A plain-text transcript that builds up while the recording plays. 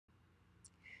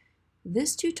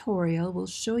This tutorial will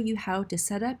show you how to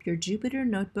set up your Jupyter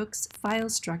Notebooks file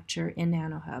structure in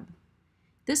nanoHUB.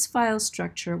 This file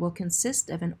structure will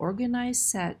consist of an organized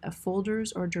set of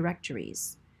folders or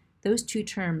directories. Those two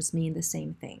terms mean the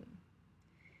same thing.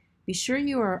 Be sure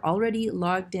you are already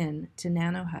logged in to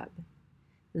nanoHUB.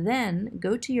 Then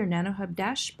go to your nanoHUB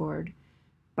dashboard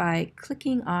by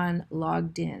clicking on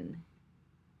Logged In.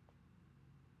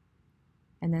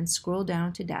 And then scroll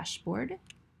down to Dashboard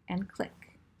and click.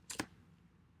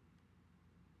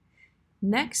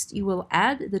 Next, you will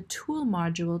add the Tool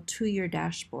module to your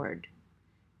dashboard.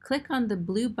 Click on the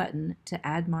blue button to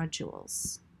add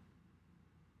modules.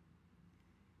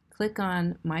 Click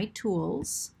on My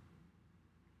Tools,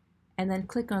 and then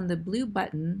click on the blue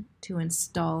button to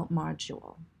install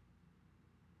module.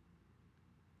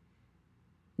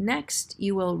 Next,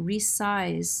 you will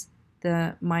resize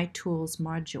the My Tools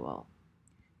module.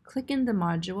 Click in the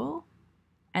module,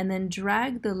 and then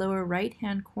drag the lower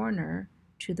right-hand corner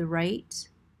to the right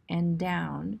and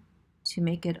down to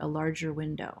make it a larger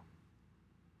window.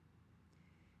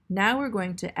 Now we're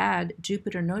going to add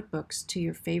Jupyter Notebooks to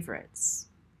your favorites.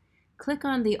 Click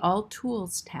on the All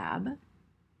Tools tab,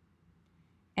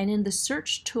 and in the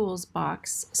Search Tools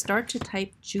box, start to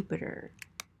type Jupyter,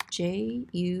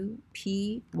 J-U-P-Y-T-E-R,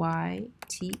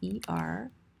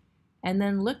 and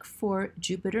then look for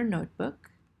Jupyter Notebook,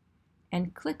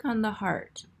 and click on the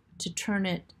heart to turn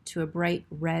it to a bright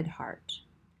red heart.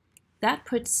 That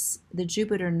puts the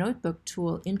Jupyter Notebook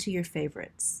tool into your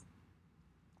favorites.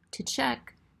 To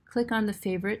check, click on the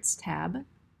Favorites tab,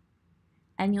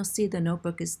 and you'll see the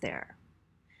notebook is there.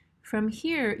 From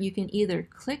here, you can either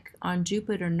click on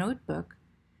Jupyter Notebook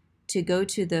to go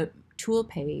to the tool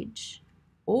page,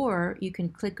 or you can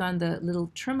click on the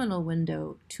little terminal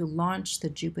window to launch the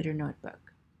Jupyter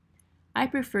Notebook. I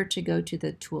prefer to go to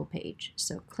the tool page,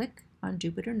 so click on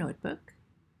Jupyter Notebook.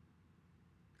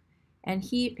 And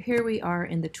here we are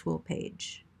in the tool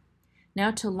page. Now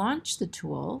to launch the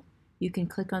tool, you can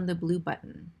click on the blue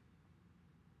button.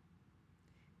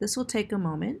 This will take a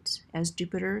moment as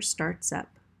Jupyter starts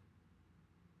up.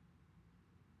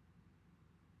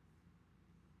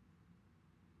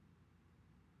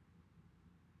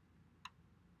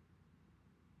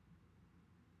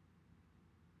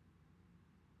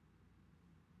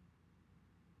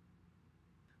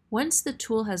 Once the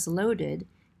tool has loaded,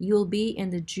 you will be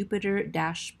in the Jupyter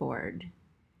dashboard.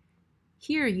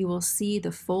 Here you will see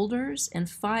the folders and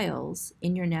files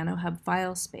in your nanoHUB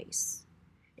file space.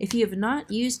 If you have not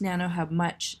used nanoHUB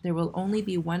much, there will only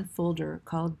be one folder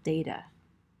called Data.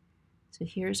 So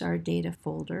here's our Data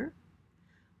folder.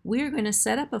 We're going to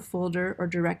set up a folder or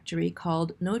directory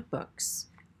called Notebooks,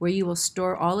 where you will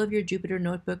store all of your Jupyter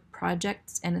Notebook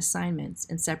projects and assignments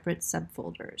in separate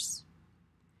subfolders.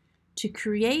 To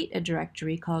create a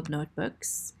directory called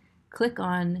Notebooks, click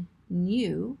on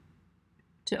New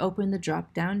to open the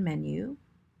drop-down menu.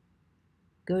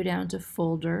 Go down to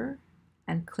Folder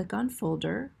and click on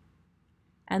Folder,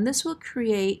 and this will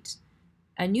create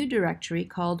a new directory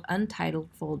called Untitled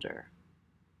Folder.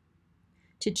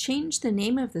 To change the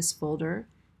name of this folder,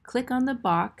 click on the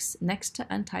box next to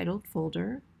Untitled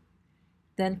Folder,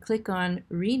 then click on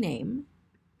Rename,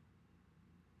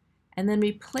 and then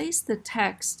replace the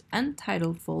text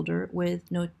Untitled Folder with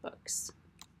Notebooks.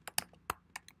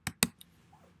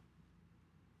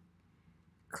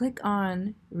 Click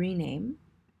on Rename,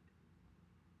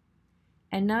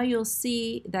 and now you'll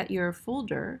see that your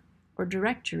folder or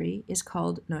directory is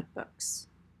called Notebooks.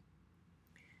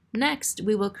 Next,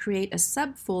 we will create a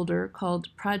subfolder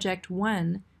called Project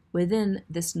 1 within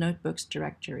this Notebooks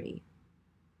directory.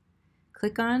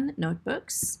 Click on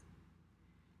Notebooks,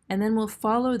 and then we'll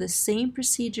follow the same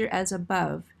procedure as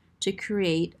above to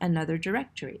create another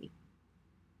directory.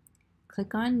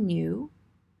 Click on New,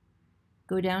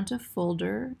 go down to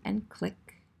Folder and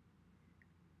click.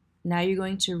 Now you're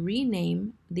going to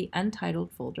rename the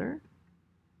Untitled folder.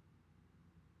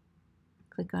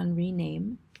 Click on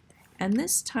Rename, and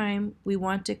this time we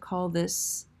want to call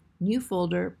this new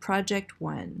folder Project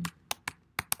 1.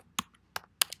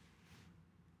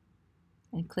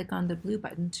 And click on the blue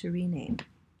button to rename.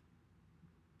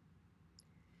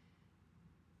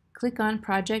 Click on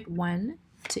Project 1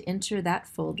 to enter that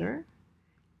folder,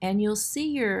 and you'll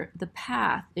see the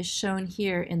path is shown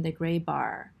here in the gray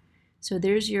bar. So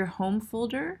there's your home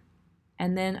folder,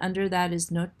 and then under that is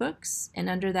Notebooks, and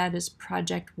under that is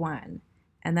Project 1,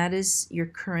 and that is your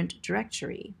current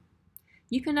directory.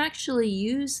 You can actually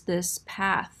use this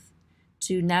path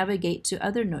to navigate to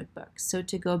other notebooks. So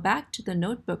to go back to the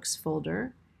Notebooks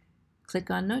folder,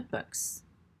 click on Notebooks.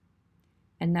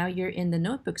 And now you're in the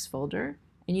Notebooks folder,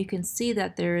 and you can see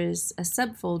that there is a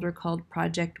subfolder called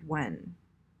Project 1.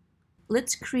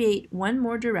 Let's create one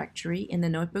more directory in the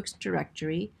Notebooks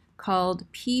directory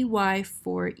called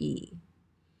PY4E.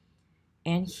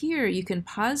 And here you can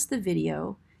pause the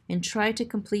video and try to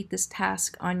complete this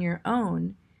task on your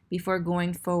own before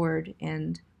going forward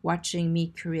and watching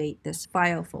me create this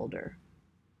file folder.